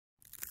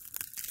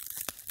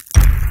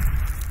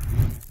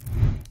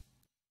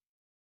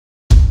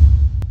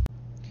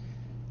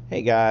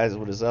Hey guys,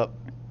 what is up?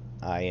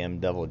 I am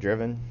Devil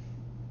Driven.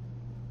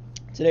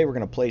 Today we're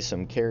going to play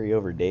some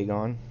carryover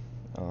Dagon.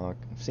 I've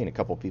seen a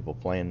couple people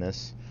playing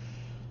this.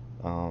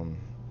 You're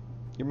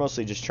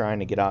mostly just trying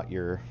to get out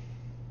your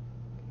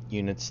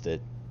units that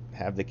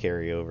have the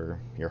carryover,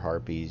 your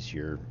harpies,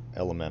 your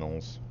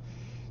elementals.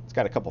 It's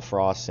got a couple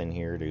frosts in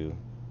here to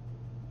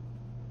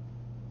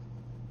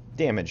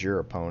damage your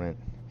opponent.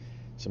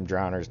 Some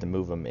drowners to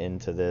move them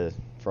into the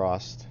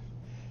frost.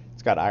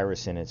 It's got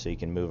Iris in it, so you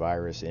can move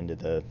Iris into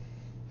the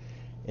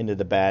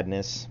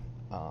badness.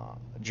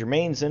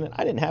 Germaine's in it.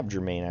 I didn't have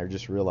Germaine. I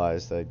just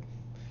realized I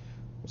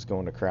was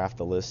going to craft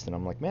the list, and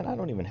I'm like, man, I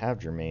don't even have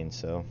Germaine.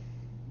 So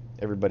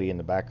everybody in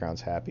the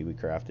background's happy we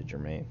crafted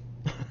Germaine.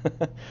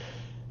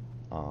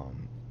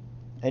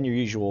 And your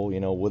usual,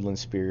 woodland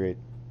spirit,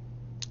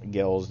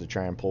 Gels to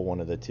try and pull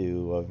one of the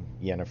two of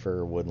yennifer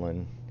or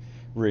woodland,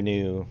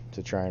 renew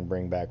to try and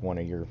bring back one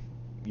of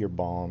your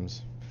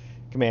bombs,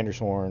 commander's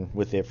horn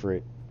with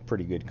Ifrit,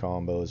 pretty good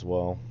combo as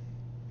well.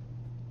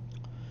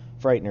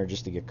 Frightener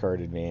just to get card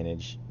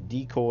advantage.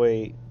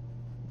 Decoy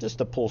just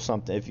to pull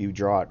something. If you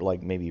draw it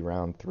like maybe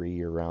round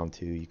 3 or round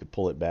 2, you could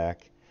pull it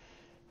back,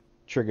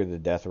 trigger the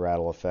death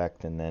rattle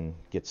effect, and then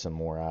get some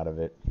more out of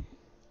it.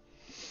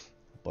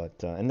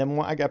 But and then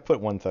I got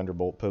put one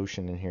Thunderbolt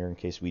potion in here in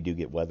case we do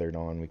get weathered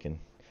on. We can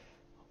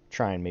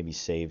try and maybe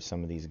save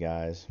some of these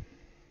guys.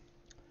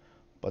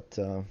 But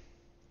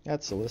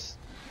that's the list.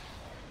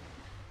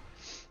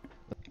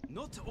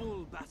 Not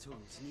all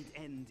battles need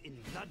end in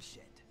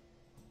bloodshed.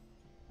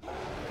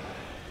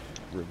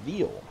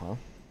 Reveal, huh?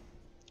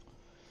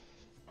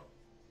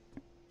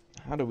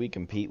 How do we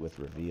compete with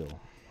Reveal?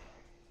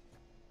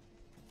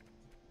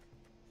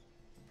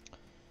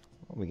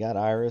 Well, we got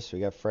Iris, we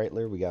got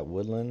Frightler, we got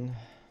Woodland,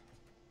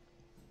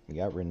 we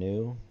got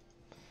Renew.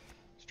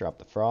 Let's drop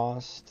the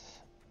Frost.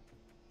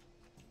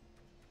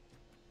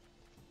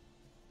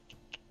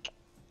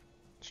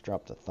 Let's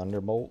drop the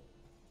Thunderbolt.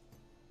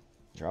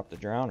 Drop the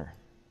Drowner.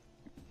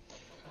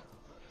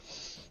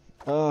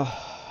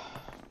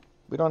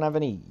 We don't have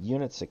any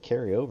units that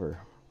carry over.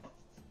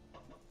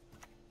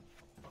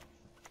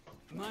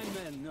 My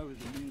men know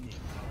the meaning.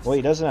 Well,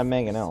 he doesn't have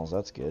mangonels.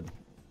 That's good.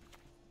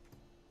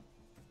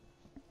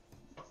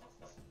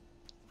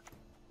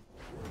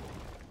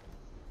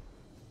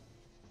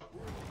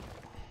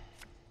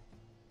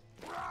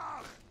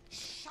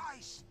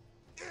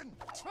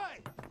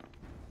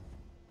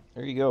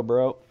 There you go,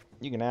 bro.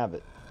 You can have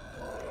it.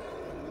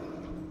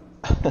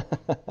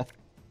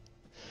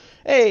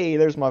 Hey,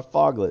 there's my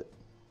Foglet.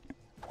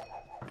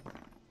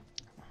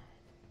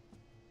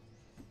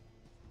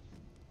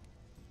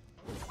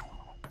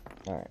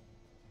 Alright.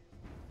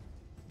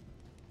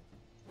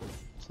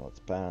 So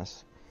let's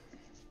pass.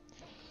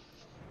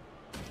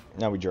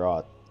 Now we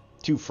draw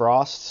 2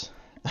 Frosts.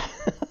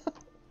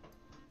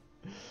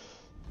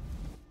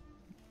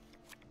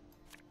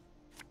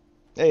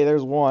 Hey,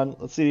 there's one.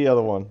 Let's see the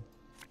other one.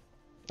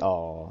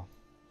 Oh.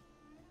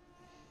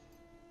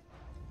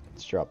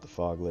 Let's drop the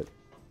Foglet.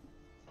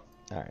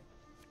 Alright.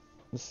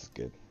 This is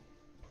good.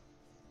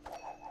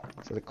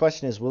 So the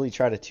question is, will he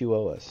try to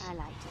 2-0 us? I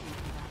like to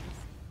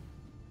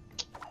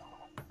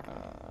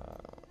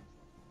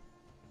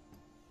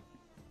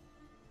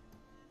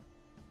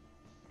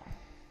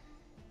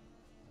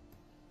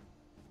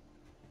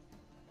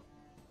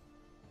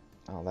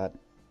Oh, that...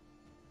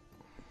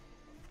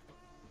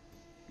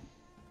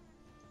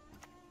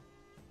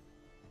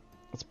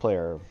 Let's play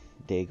our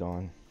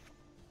Dagon.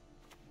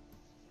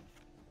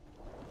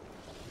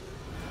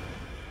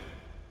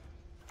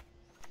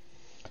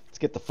 Let's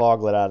get the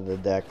Foglet out of the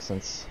deck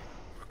since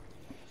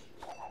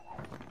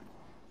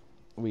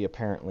we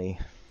apparently...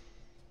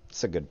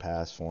 It's a good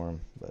pass for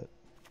him, but...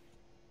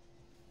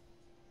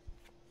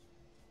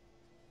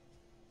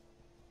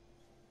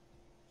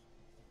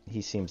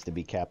 He seems to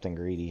be Captain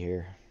Greedy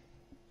here.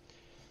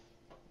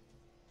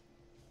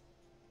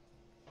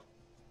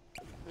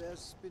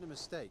 There's been a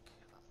mistake.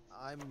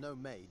 I'm no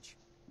mage.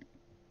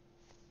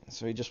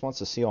 So he just wants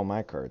to see all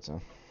my cards, huh?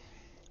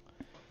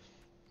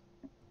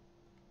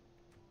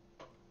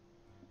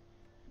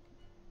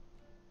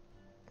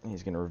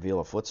 He's going to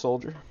reveal a Foot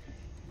Soldier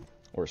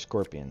or a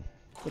Scorpion.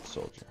 Foot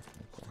Soldier.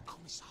 Okay.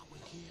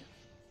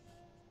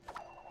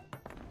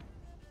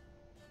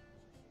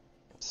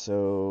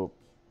 So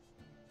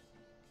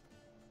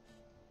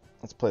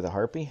let's play the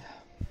Harpy.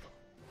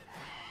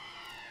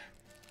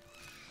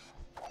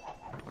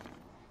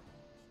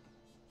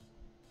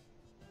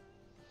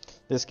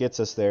 This gets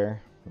us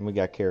there, and we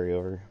got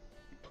carryover.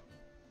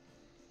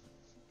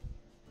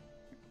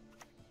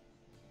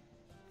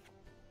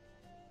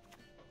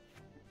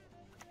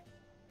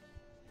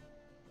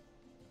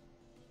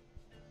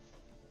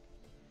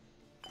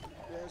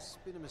 There's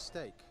been a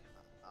mistake.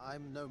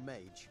 I'm no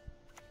mage.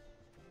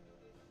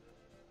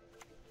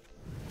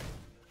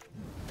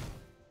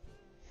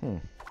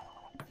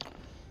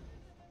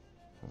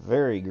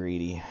 Very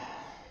greedy.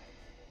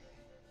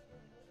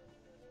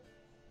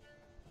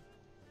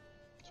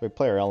 So we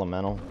play our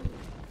elemental.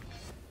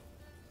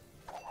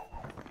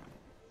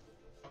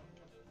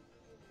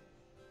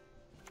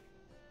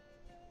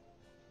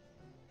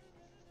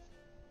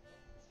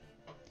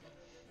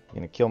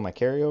 Gonna kill my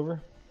carryover.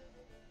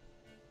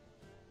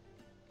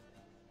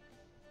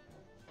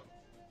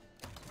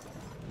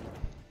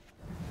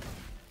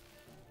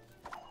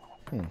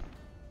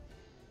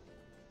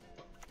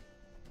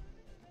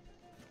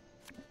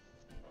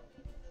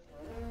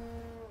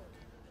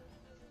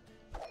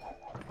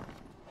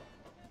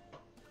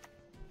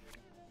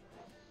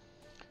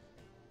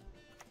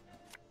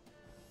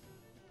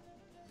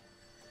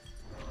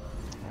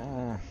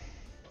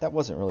 That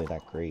wasn't really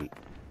that great.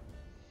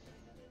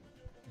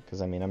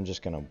 Because, I mean, I'm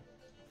just gonna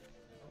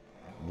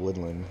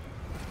woodland.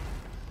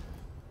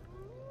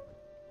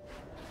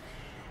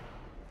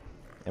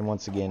 And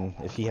once again,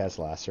 if he has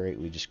lacerate,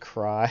 we just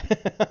cry.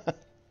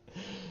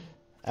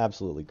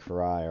 Absolutely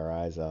cry our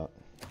eyes out.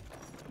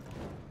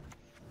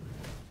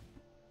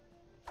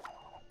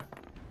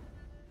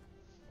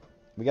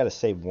 We gotta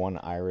save one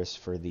iris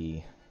for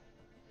the...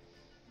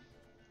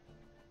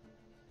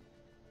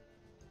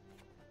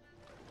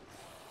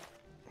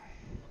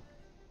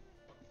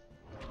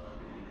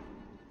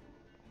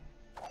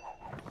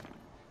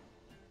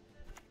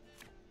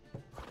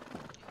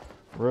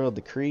 Royal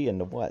Decree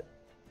into what?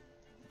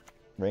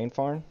 Rain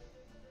Farm?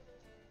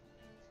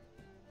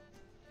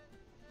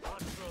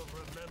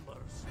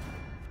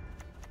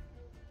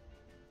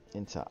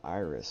 Into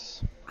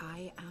Iris.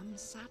 I am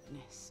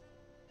sadness.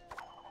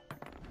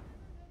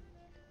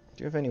 Do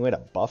you have any way to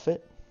buff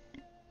it?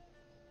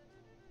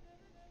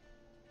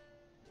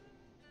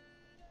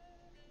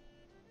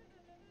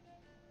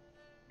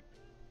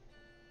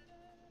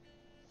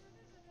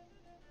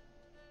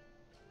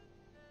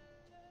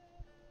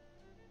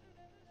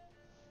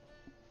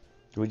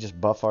 Do we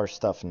just buff our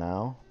stuff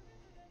now?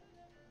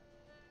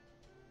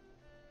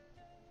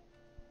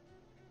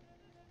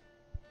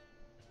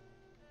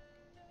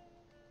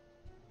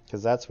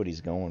 Because that's what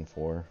he's going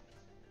for.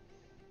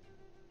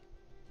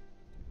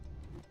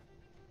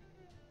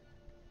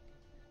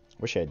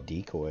 Wish I had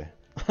decoy.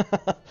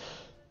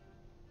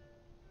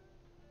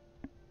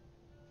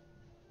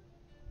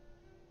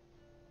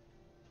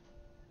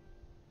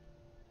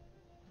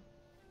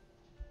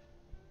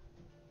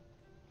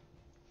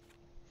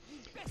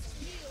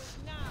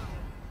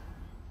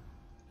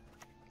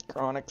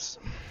 Chronics.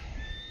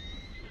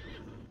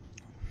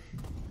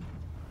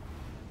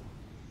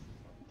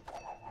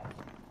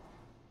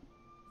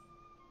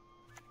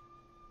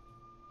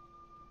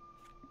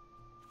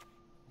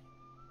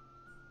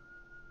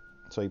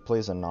 So he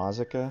plays a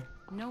Nausicaa.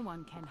 No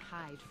one can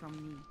hide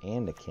from me.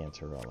 And a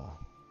Cantarella.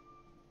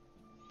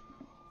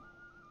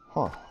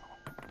 Huh.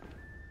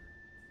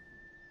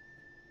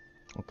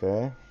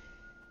 Okay.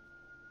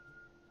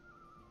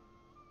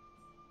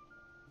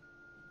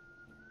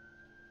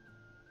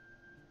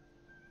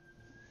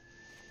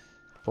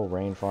 Pull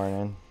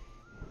Rainfarn in.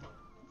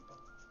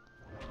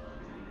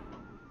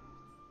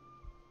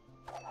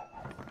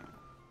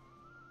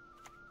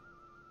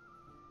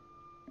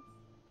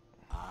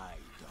 I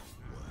don't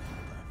work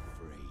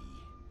for free.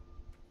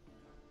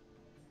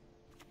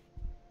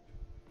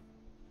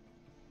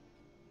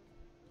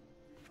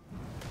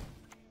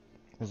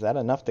 Is that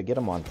enough to get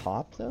him on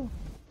top, though?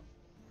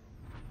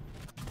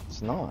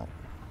 It's not.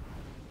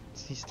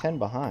 He's 10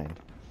 behind.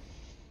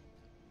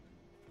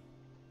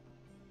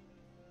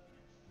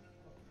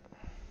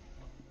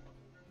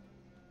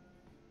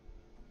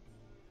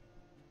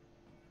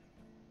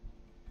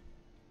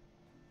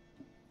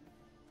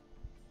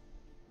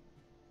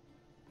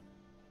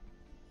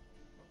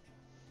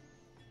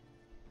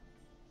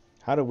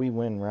 How do we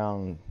win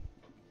round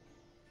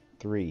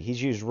 3?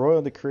 He's used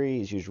Royal Decree,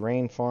 he's used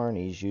Rainfarn,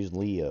 he's used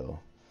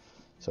Leo.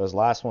 So his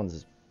last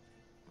one's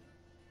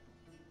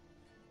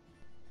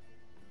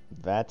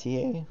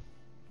Vatier.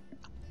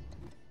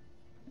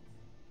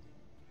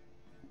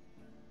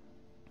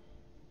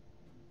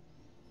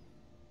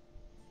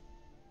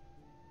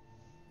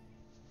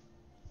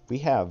 We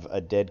have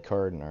a dead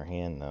card in our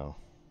hand, though.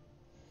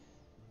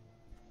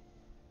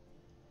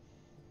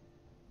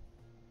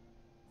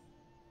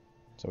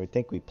 So we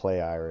think we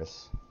play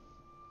Iris,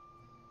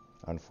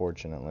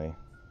 unfortunately.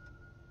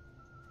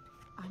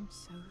 I'm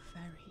so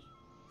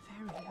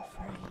very, very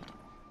afraid.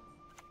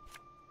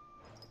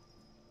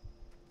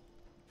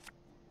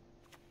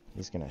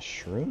 He's gonna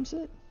shrooms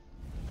it?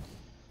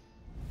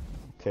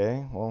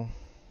 Okay, well.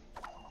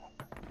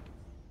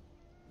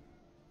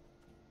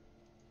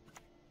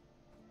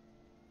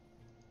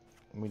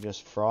 We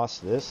just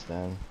frost this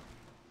then.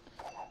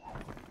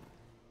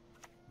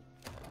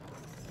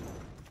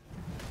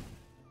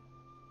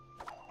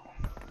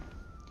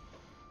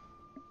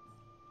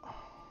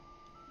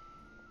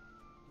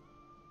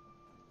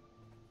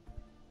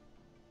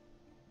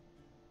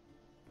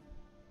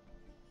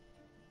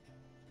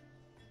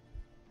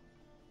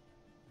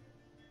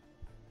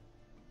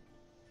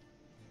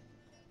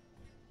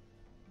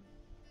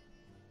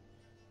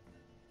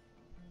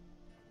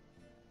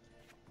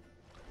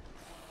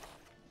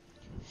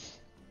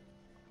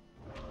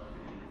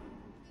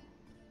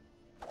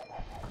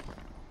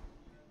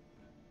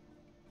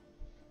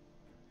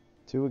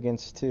 Two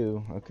against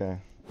two, okay.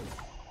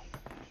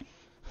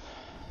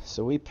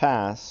 So we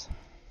pass.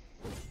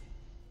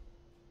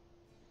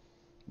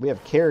 we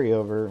have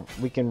carryover.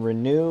 We can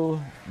renew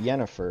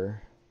Yennefer.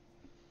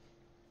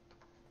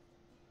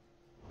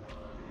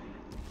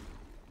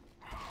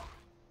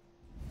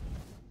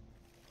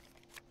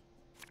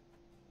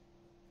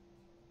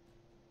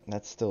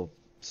 That still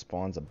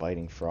spawns a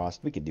biting frost.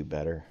 We could do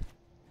better.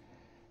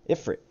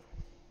 Ifrit.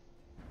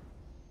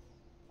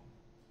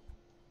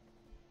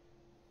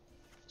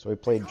 So we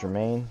played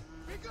Germaine.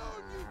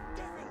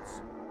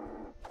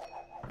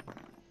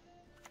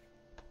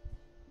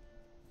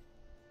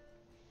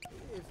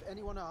 If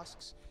anyone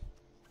asks,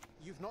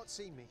 you've not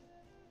seen me.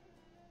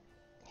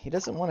 He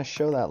doesn't want to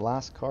show that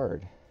last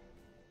card.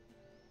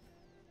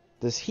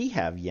 Does he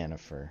have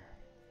Yennefer?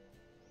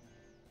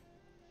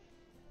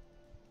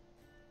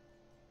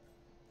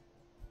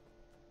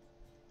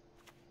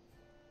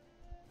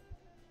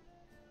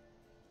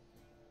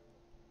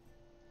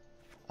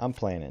 I'm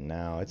playing it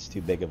now. It's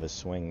too big of a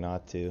swing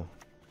not to. You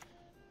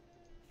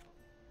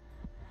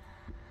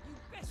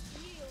best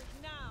yield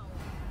now.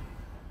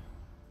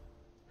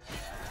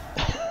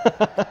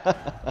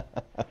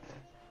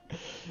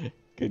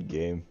 Good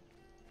game.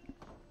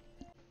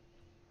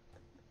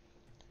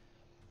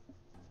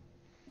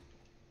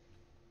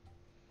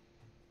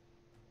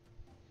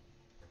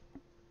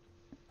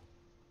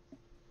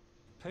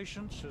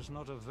 Patience is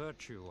not a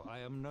virtue I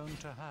am known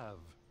to have.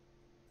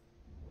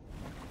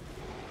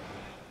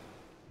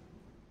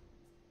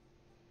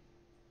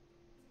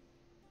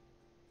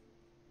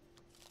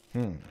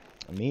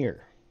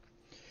 Amir.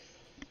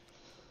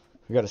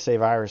 We gotta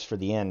save Iris for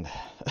the end.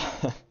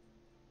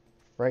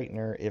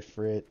 Frightener,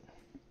 Ifrit.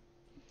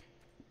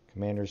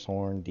 Commander's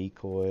Horn,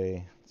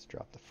 Decoy. Let's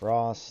drop the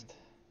Frost.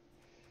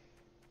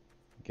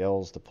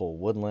 Gels to pull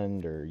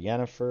Woodland or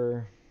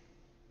Yennefer.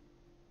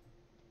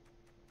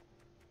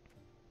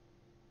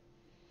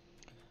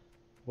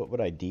 What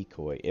would I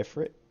decoy?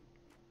 Ifrit?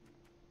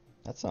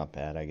 That's not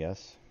bad, I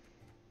guess.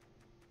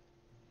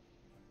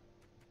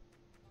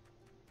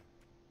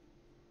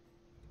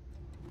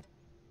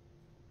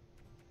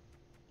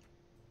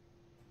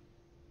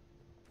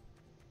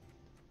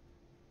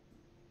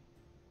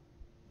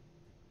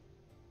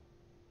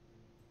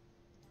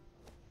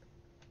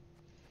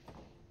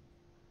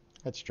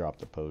 Let's drop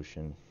the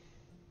potion.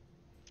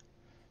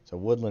 So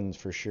Woodland's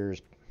for sure.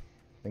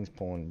 Things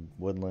pulling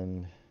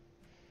Woodland.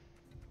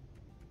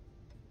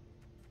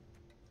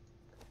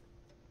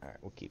 Alright,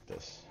 we'll keep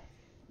this.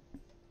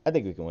 I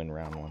think we can win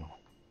round one.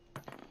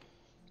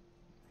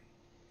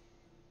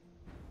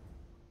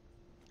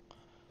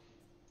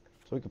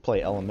 So we could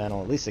play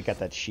Elemental. At least it got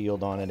that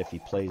shield on it if he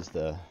plays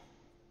the...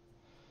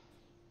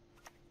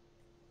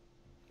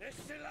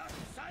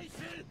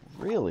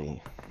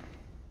 Really?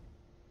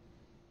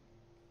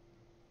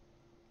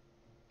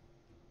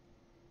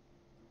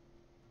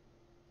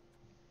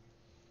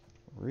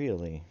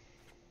 Really?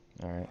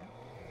 Alright.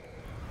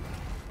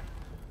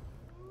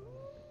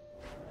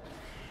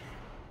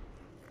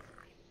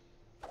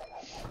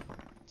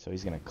 So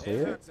he's gonna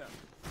clear it?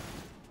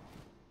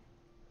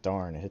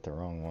 Darn, it hit the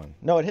wrong one.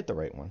 No, it hit the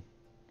right one.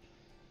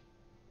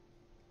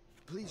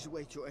 Please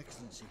wait, Your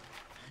Excellency.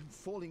 I'm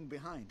falling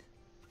behind.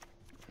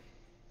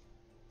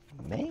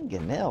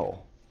 Mangonel?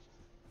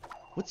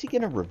 What's he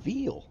gonna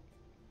reveal?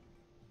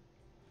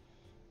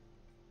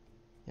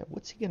 Yeah,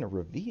 what's he gonna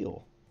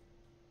reveal?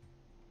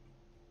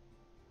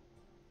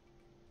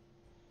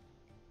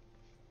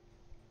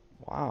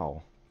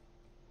 Wow.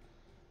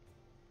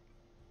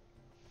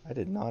 I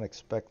did not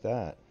expect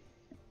that.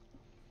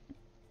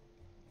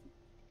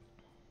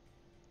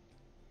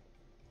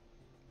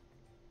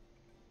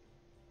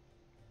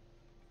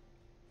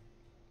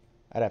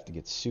 I'd have to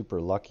get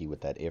super lucky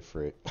with that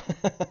Ifrit.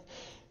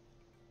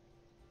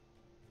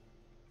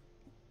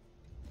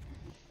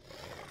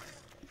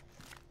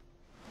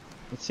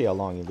 Let's see how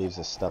long he leaves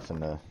this stuff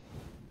in the...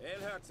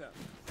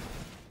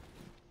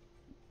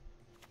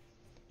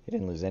 He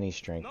didn't lose any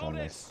strength on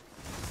this.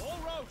 All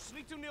roads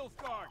lead to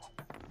Nilfgaard.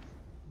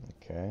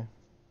 Okay.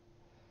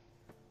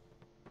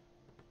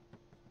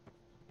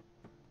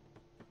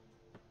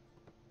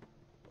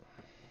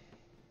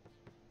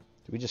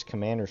 Do we just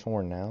Commander's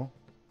Horn now?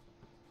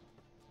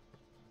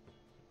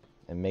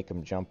 And make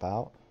him jump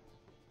out?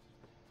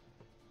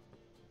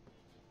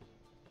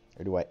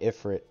 Or do I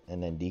Ifrit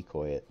and then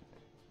decoy it?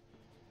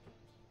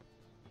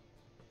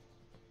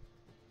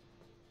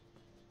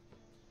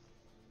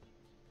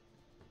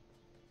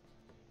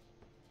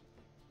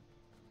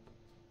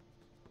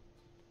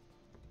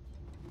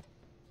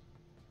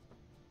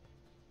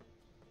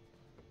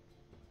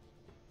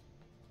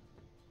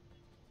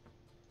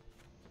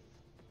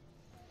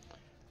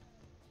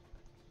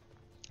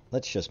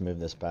 Let's just move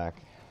this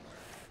back.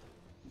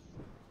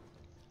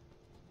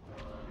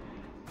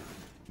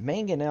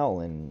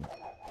 Mangonel in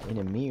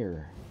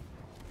Emir.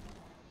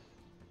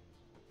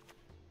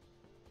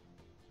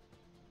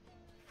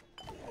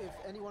 If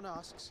anyone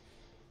asks,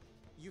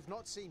 you've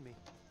not seen me.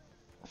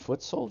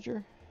 Foot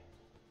soldier?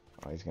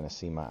 Oh, he's gonna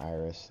see my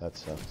Iris. That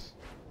sucks.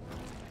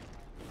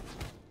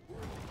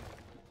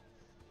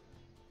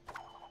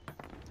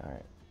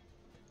 Alright.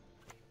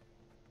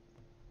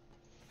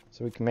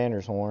 So we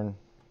Commander's Horn.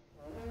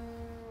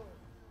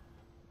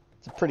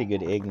 pretty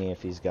good Igni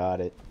if he's got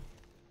it.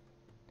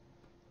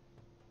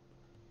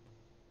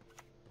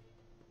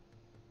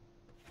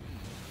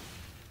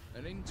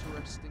 An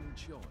interesting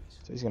choice.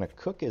 So he's going to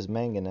cook his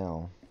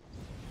mangonel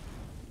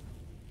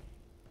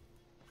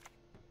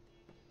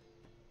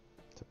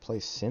to play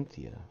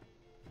Cynthia.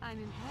 I'm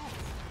impressed.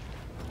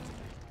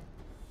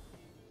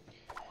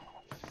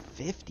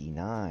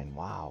 59,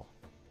 wow.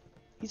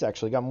 He's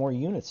actually got more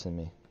units than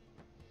me.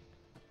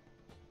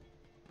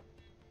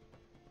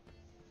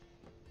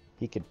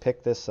 He could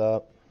pick this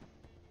up.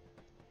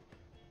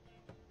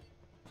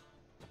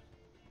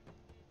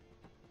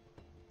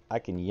 I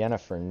can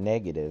yennifer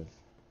negative.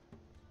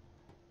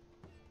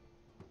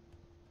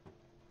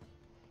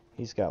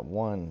 He's got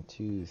 1,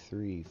 2,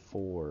 3,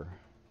 4,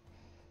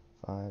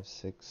 5,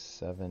 6,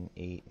 7,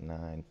 8,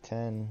 9,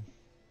 10.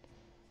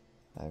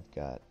 I've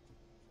got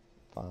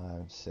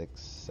 5,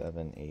 6,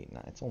 7, 8,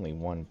 9. It's only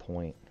 1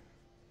 point.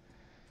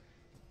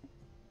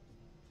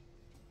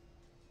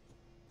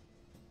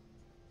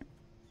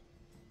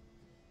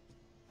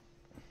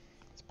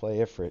 Let's play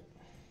Ifrit.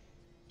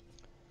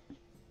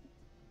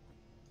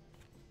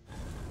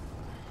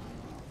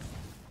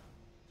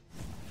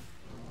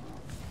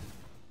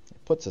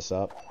 It puts us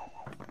up.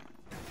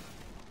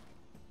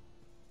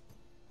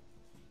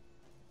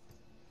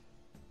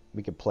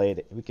 We could play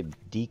it. We could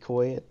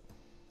decoy it.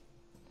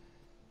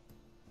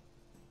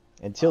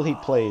 Until he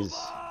plays,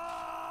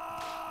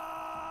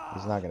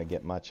 he's not going to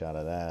get much out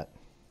of that.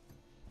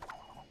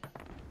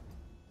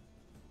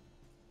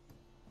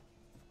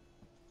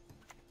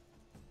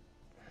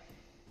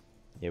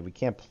 Yeah, we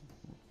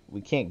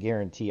can't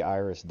guarantee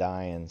Iris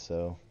dying,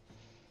 so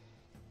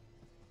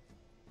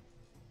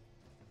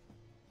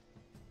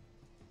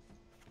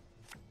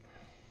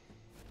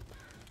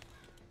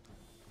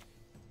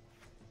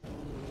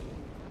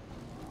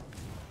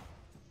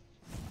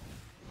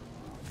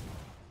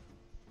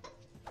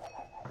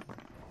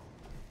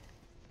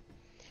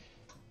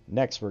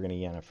next we're going to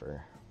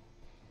yennifer.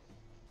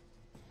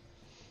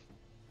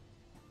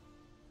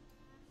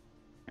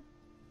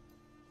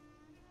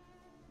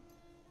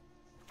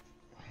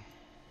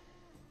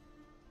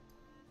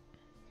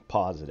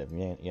 Positive,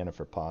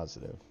 yennifer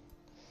positive.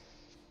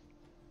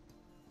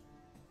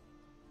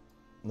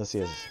 Unless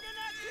he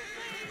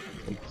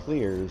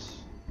clears.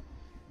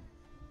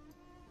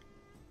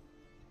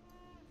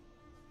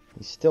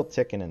 He's still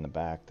ticking in the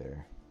back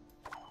there.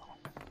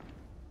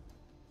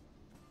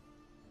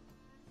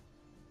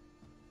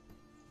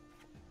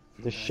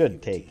 This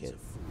should take it.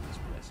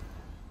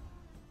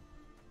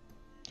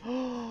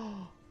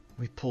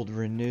 We pulled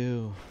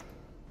Renew.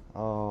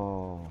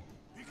 Oh.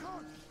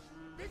 Begone!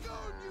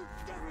 Begone, you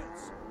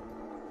devils!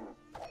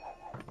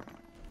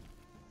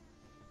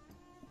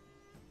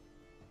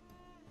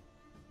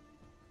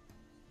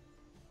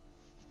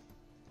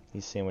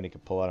 He's seeing what he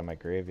could pull out of my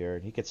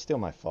graveyard. He could steal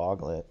my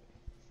Foglet,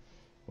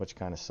 which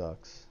kind of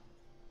sucks.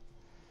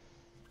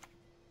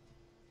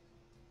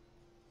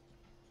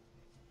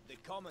 The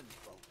common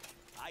folk.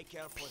 I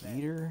care for them.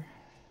 Peter?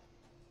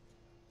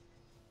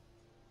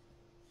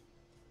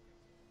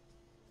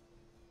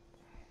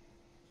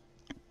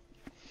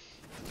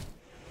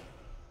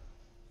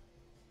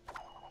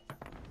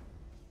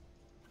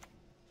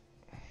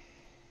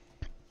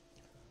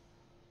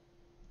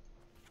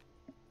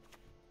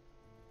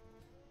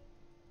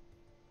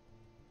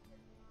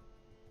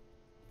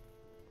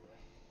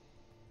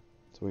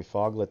 So we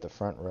Foglet the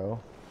front row.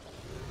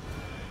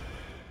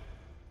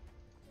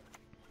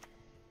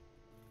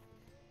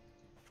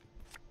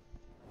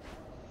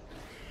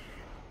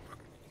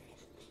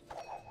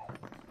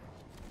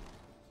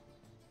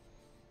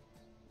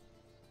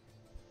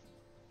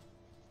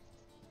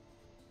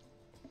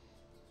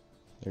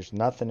 There's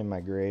nothing in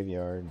my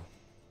graveyard.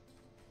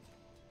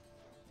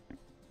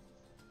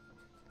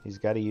 He's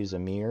got to use a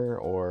mirror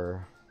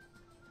or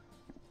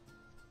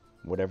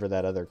whatever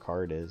that other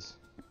card is.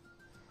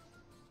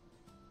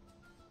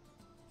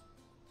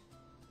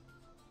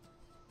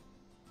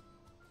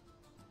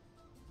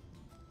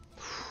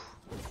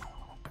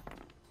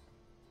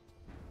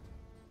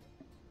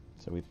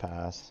 So we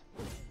pass.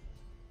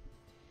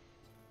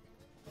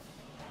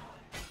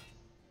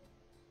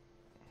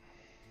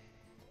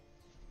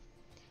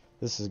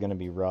 This is going to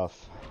be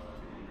rough.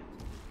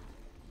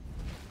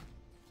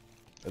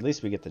 At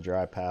least we get the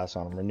dry pass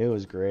on him. Renew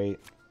is great.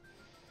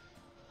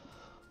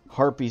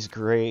 Harpy's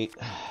great.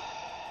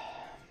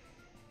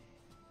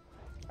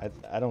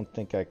 I don't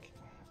think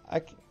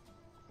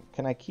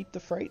can I keep the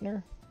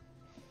Frightener?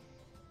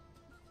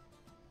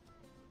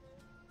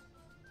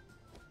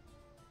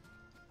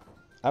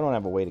 I don't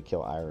have a way to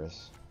kill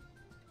Iris.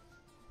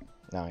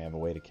 Now I have a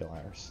way to kill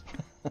Iris.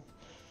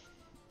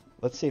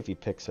 Let's see if he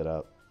picks it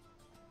up.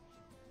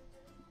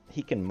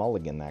 He can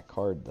mulligan that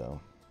card,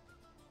 though.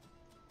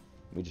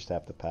 We just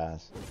have to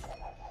pass.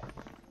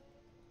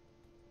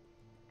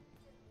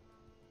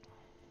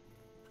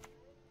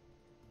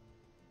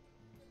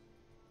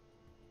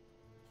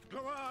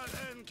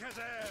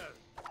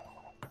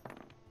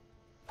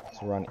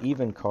 So we're on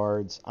even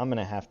cards. I'm going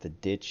to have to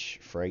ditch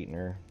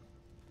Frightener.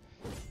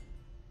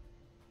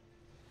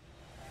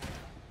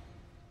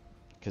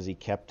 because he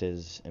kept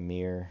his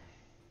Emir.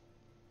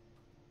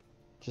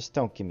 Just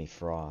don't give me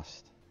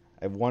frost.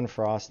 I have one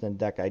frost in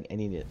deck. I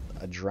need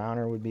a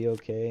drowner would be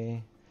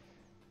okay.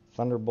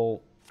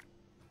 Thunderbolt.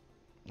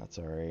 That's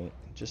alright.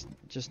 Just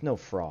no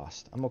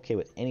frost. I'm okay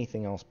with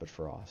anything else but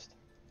frost.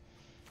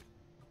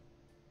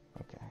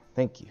 Okay.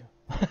 Thank you.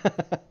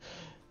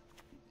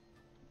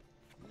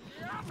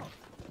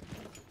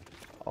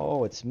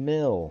 Oh, it's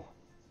Mill.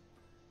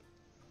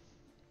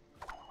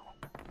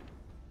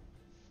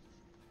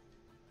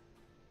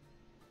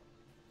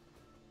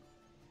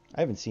 I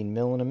haven't seen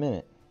Mill in a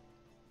minute.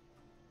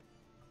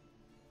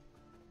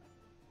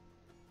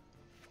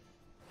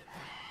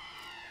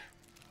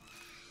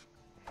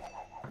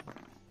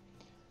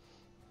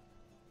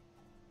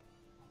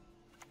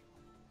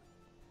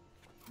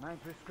 My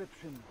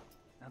prescription,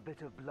 a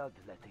bit of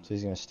bloodletting. So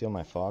he's gonna steal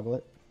my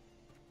Foglet?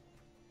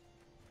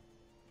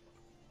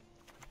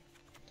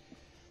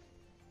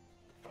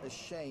 A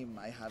shame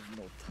I have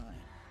no time.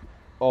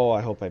 Oh,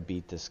 I hope I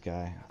beat this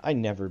guy. I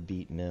never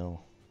beat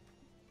Mill.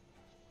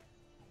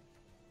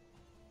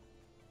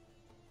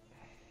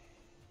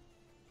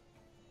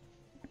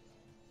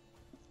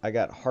 I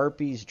got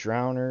Harpies,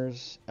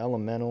 Drowners,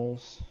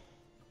 Elementals.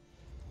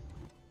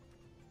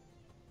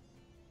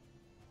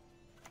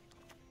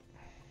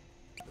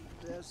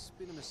 There's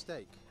been a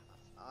mistake.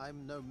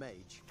 I'm no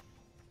mage.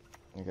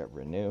 I got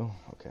Renew.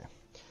 Okay.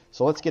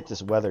 So let's get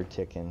this weather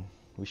ticking.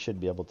 We should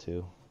be able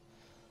to.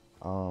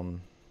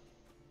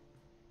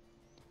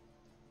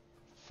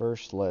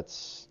 First,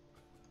 let's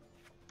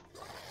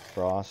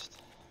Frost.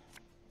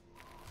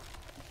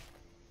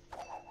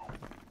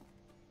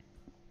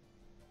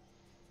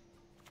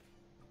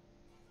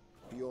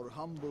 Your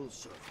humble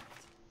servant.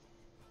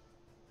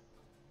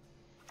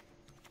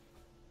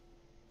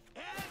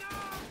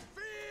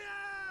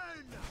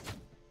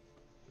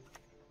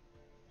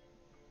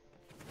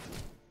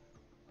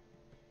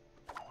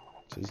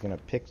 So he's going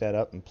to pick that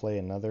up and play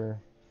another.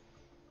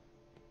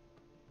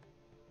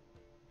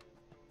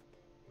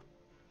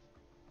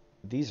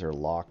 These are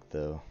locked,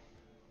 though.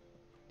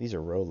 These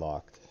are row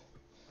locked.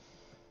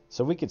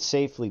 So we could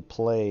safely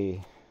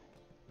play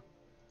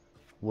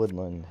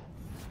Woodland.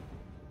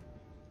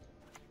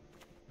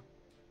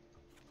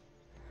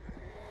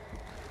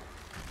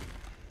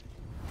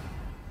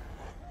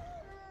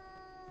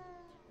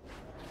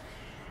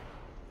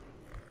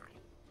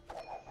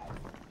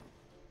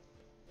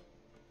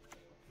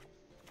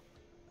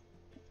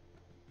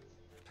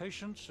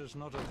 Patience is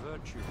not a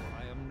virtue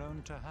I am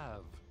known to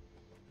have.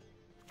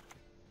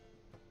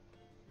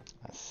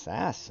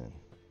 Assassin?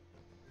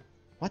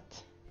 What?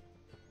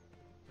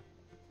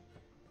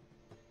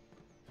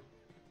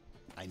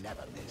 I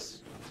never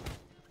miss.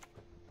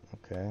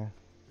 Okay.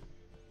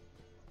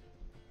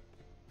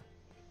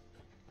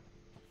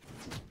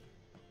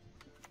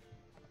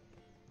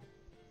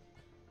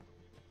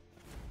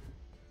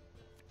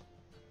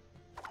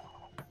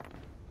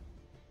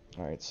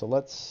 Alright, so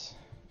let's...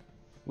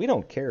 We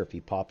don't care if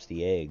he pops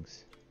the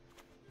eggs.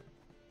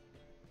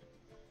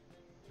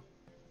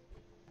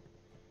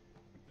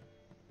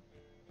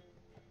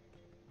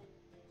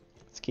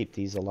 Let's keep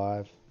these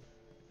alive.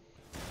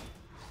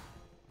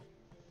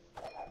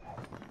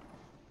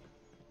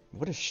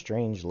 What a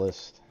strange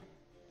list.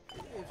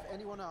 If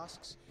anyone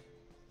asks,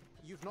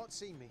 you've not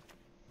seen me.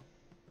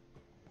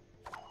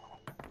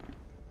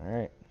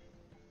 Alright.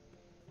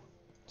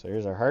 So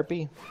here's our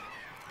Harpy.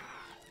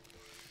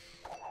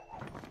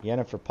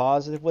 Yennefer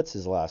positive. What's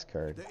his last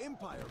card? The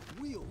Empire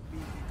will be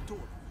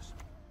victorious.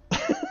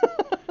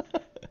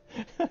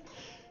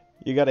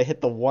 You gotta hit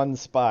the 1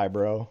 spy,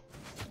 bro.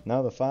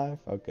 No, the 5?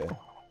 Okay.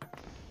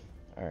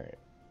 Alright.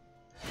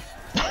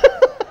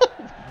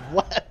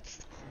 What?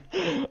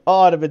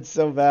 Oh, it'd have been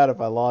so bad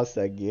if I lost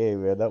that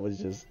game, man. That was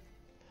just...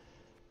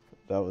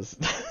 That was...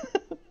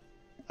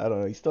 I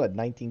don't know. He still had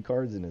 19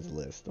 cards in his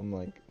list. I'm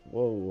like,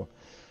 whoa.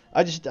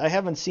 I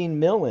haven't seen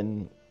Mill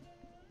in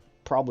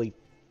probably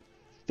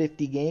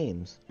 50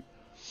 games.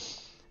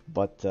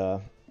 But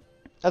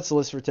that's the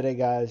list for today,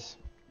 guys.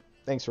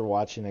 Thanks for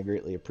watching. I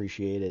greatly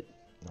appreciate it.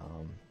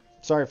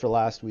 Sorry for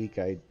last week.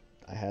 I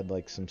had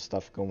like some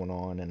stuff going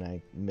on and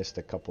I missed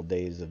a couple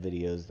days of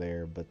videos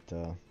there, but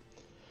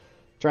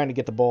trying to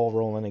get the ball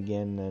rolling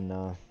again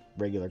and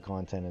regular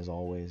content as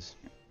always.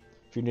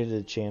 If you're new to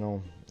the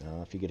channel,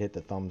 if you could hit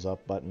the thumbs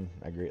up button,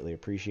 I greatly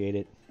appreciate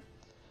it.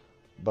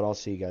 But I'll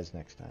see you guys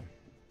next time.